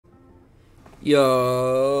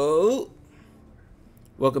Yo,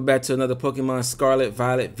 welcome back to another Pokemon Scarlet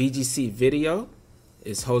Violet VGC video.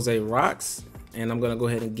 It's Jose Rocks, and I'm gonna go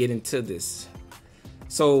ahead and get into this.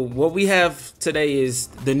 So what we have today is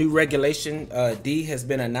the new regulation D has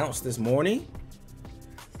been announced this morning,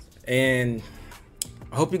 and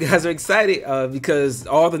I hope you guys are excited because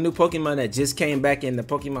all the new Pokemon that just came back in the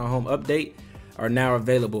Pokemon Home update are now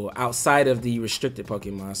available outside of the restricted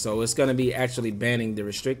Pokemon. So it's gonna be actually banning the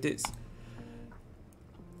restricted.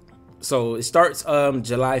 So it starts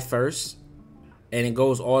July 1st and it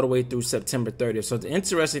goes all the way through September 30th. So the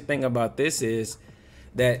interesting thing about this is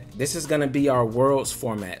that this is going to be our Worlds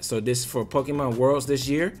format. So this for Pokemon Worlds this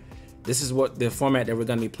year, this is what the format that we're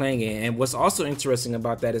going to be playing in. And what's also interesting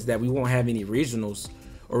about that is that we won't have any regionals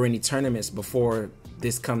or any tournaments before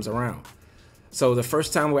this comes around. So the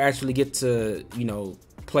first time we actually get to,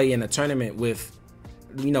 play in a tournament with,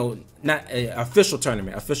 not an official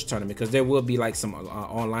tournament, because there will be like some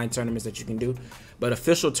online tournaments that you can do, but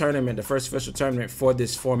official tournament, the first official tournament for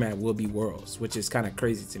this format will be Worlds, which is kind of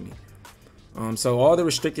crazy to me. So all the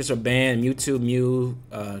restrictors are banned: Mewtwo, Mew,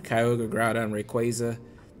 Kyogre, Groudon, Rayquaza,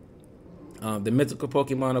 the mythical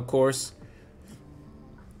Pokemon, of course,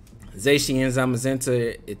 Zacian,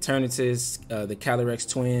 Zamazenta, Eternatus, the Calyrex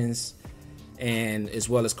twins, and as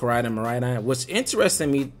well as Koraidon and Miraidon. What's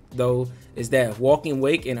interesting to me though is that Walking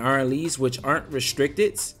Wake and Iron Leaves, which aren't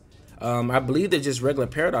restricted, I believe they're just regular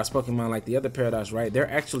Paradox Pokemon like the other Paradox, right? They're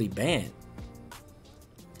actually banned.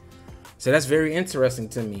 So that's very interesting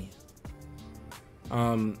to me.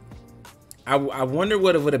 I wonder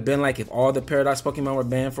what it would have been like if all the Paradox Pokemon were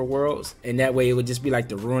banned for Worlds, and that way it would just be like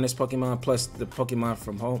the Ruinous Pokemon plus the Pokemon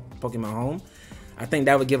from Pokemon Home. I think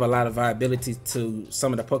that would give a lot of viability to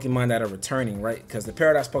some of the Pokemon that are returning, right? Because the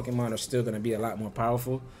Paradox Pokemon are still going to be a lot more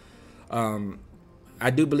powerful. I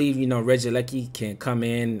do believe, Regieleki can come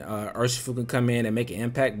in, Urshifu can come in and make an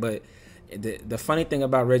impact, but the funny thing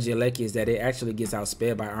about Regieleki is that it actually gets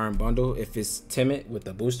outsped by Iron Bundle if it's timid with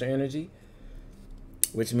the booster energy,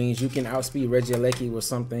 which means you can outspeed Regieleki with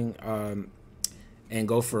something and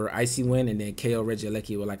go for Icy Wind and then KO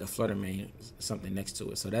Regieleki with like a Flutter Mane, something next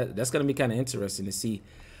to it. So that's going to be kind of interesting to see.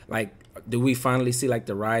 Like, do we finally see like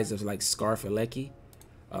the rise of like Scarlet Voilet?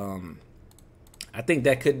 I think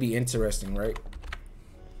that could be interesting, right?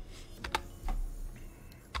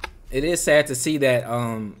 It is sad to see that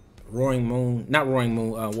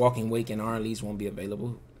Walking Wake and Iron Leaves won't be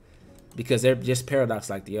available because they're just Paradox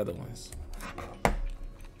like the other ones.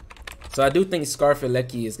 So I do think Scarlet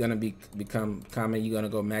Voilet is gonna become common. You're gonna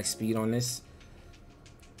go max speed on this,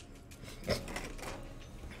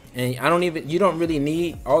 and you don't really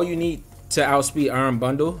need. All you need to outspeed Iron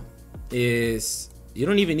Bundle is you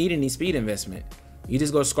don't even need any speed investment. You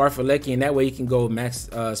just go Scarlet Voilet, and that way you can go max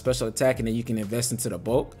special attack, and then you can invest into the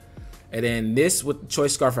bulk. And then this with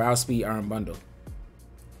Choice Scarf for outspeed Iron Bundle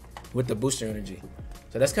with the booster energy.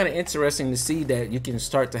 So that's kind of interesting to see that you can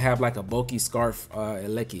start to have like a bulky Scarf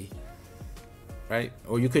Voilet, right?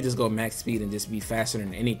 Or you could just go max speed and just be faster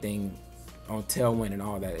than anything on Tailwind and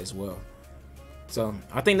all that as well. So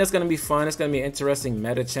I think that's going to be fun. It's going to be an interesting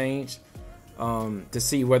meta change to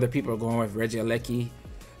see whether people are going with Regieleki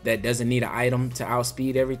that doesn't need an item to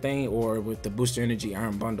outspeed everything, or with the booster energy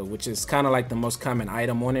Iron Bundle, which is kind of like the most common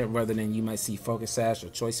item on it, rather than you might see Focus Sash or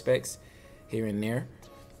Choice Specs here and there.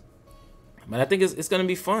 But I think it's going to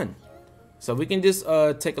be fun. So we can just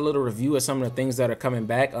take a little review of some of the things that are coming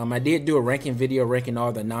back. I did do a ranking video ranking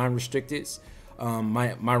all the non-restricteds.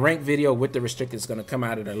 My rank video with the restricteds is going to come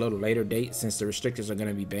out at a little later date since the restricteds are going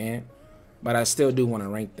to be banned. But I still do want to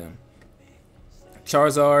rank them.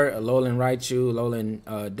 Charizard, Alolan Raichu, Alolan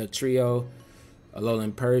Dugtrio,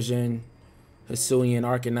 Alolan Persian, Hisuian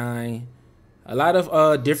Arcanine. A lot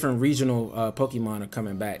of different regional Pokemon are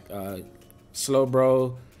coming back.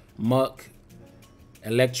 Slowbro, Muck,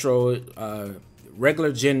 Electro,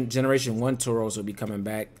 regular Generation 1 Tauros will be coming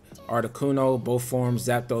back. Articuno, both forms.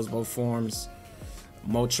 Zapdos, both forms.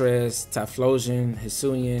 Moltres, Typhlosion,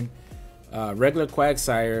 Hisuian, regular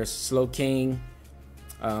Quagsire, Slowking,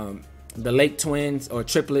 the Lake Twins or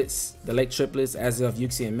Triplets, the Lake Triplets, as of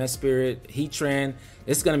Uxie and Mesprit, Heatran.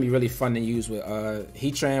 It's going to be really fun to use with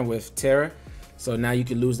Heatran with Terra. So now you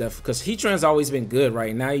can lose that because Heatran's always been good,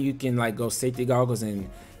 right? Now you can like go Safety Goggles and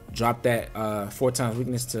drop that 4x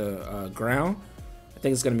weakness to ground. I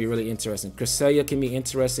think it's going to be really interesting. Cresselia can be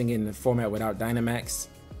interesting in the format without Dynamax.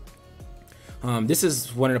 This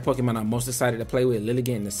is one of the Pokemon I'm most excited to play with,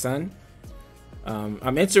 Lilligant in the Sun.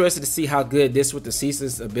 I'm interested to see how good this with the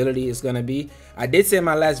Ceaseless ability is going to be. I did say in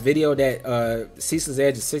my last video that Ceaseless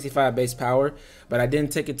Edge is 65 base power, but I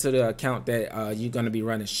didn't take it to the account that you're going to be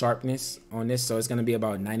running Sharpness on this, so it's going to be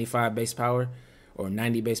about 95 base power or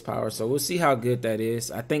 90 base power. So we'll see how good that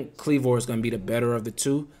is. I think Cleavor is going to be the better of the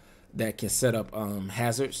two that can set up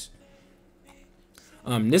hazards.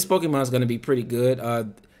 This Pokemon is going to be pretty good.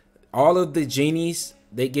 All of the genies,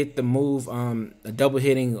 they get the move, a double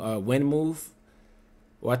hitting wind move.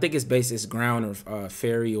 Well, I think it's based, it's ground or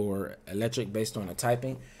fairy or electric based on the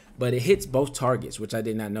typing, but it hits both targets, which I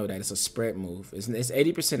did not know that. It's a spread move. It's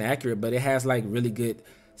 80% accurate, but it has like really good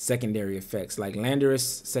secondary effects. Like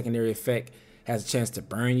Landorus secondary effect has a chance to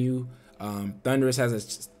burn you. Thundurus has a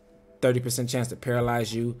 30% chance to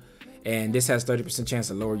paralyze you, and this has 30% chance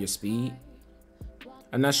to lower your speed.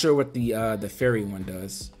 I'm not sure what the fairy one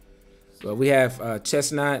does. But we have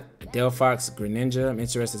Chestnut, Delphox, Greninja. I'm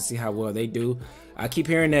interested to see how well they do. I keep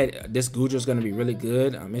hearing that this Goodra is going to be really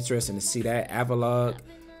good. I'm interested to see that. Avalugg,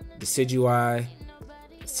 Decidueye,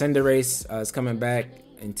 Cinderace is coming back.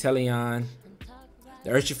 Inteleon,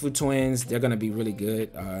 the Urshifu twins, they're going to be really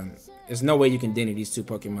good. There's no way you can deny these two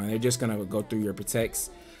Pokemon. They're just going to go through your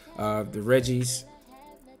Protects. The Reggies,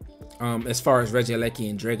 as far as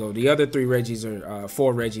Regieleki and Drago, the other three Reggies or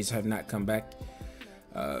 4 Reggies have not come back.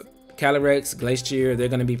 Calyrex, Glacier, they're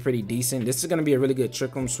going to be pretty decent. This is going to be a really good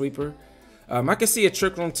Trick Room sweeper. I can see a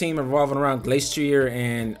Trick Room team revolving around Glacier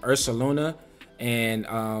and Ursaluna and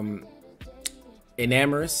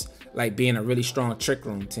Enamorous, like being a really strong Trick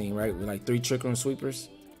Room team, right? With like 3 Trick Room sweepers.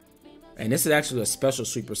 And this is actually a special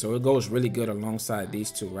sweeper, so it goes really good alongside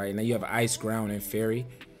these two, right? Now you have Ice, Ground, and Fairy.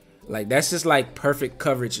 Like that's just like perfect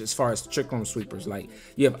coverage as far as Trick Room sweepers. Like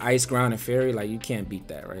you have Ice, Ground, and Fairy, like you can't beat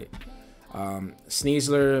that, right?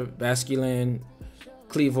 Sneasler, Basculin,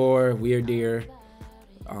 Cleavor, Weirdeer,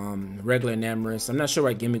 regular Enamorous. I'm not sure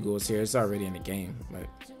why Gimmighoul is here. It's already in the game.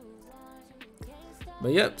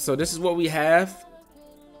 But yep, so this is what we have.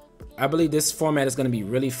 I believe this format is going to be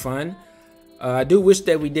really fun. I do wish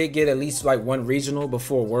that we did get at least like 1 regional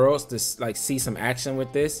before Worlds to like see some action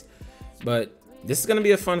with this. But this is going to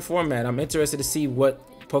be a fun format. I'm interested to see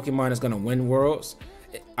what Pokemon is going to win Worlds.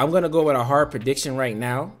 I'm going to go with a hard prediction right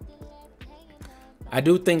now. I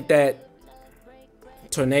do think that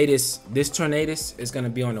this Tornadus is going to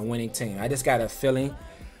be on the winning team. I just got a feeling.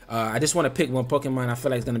 I just want to pick one Pokemon I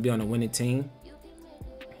feel like is going to be on the winning team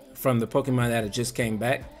from the Pokemon that just came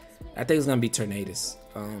back. I think it's going to be Tornadus.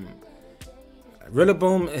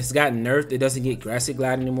 Rillaboom has gotten nerfed. It doesn't get Grassy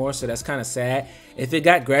Glide anymore, so that's kind of sad. If it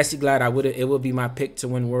got Grassy Glide, it would be my pick to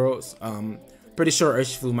win Worlds. Pretty sure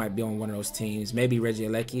Urshifu might be on one of those teams, maybe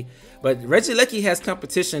Regieleki. But Regieleki has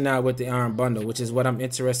competition now with the Iron Bundle, which is what I'm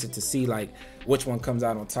interested to see, like which one comes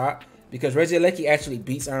out on top. Because Regieleki actually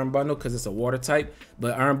beats Iron Bundle because it's a water type,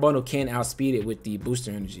 but Iron Bundle can outspeed it with the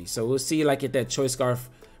booster energy. So we'll see like if that Choice Scarf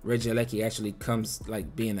Regieleki actually comes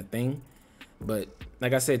like being a thing. But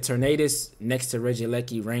like I said, Tornadus next to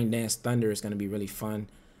Regieleki, Rain Dance, Thunder is going to be really fun.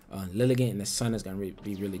 Lilligant and the Sun is going to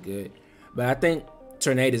be really good. But I think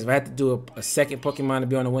Tornadus, if I had to do a second Pokemon to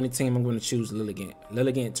be on the winning team, I'm going to choose Lilligant.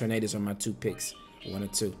 Lilligant and Tornadus are my 2 picks, 1 or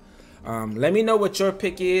 2. Let me know what your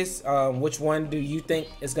pick is. Which one do you think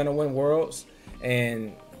is going to win Worlds?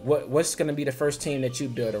 And what's going to be the first team that you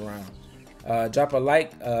build around? Drop a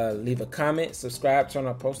like, leave a comment, subscribe, turn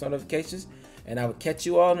on post notifications, and I will catch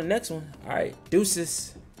you all in the next one. All right,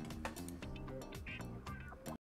 deuces.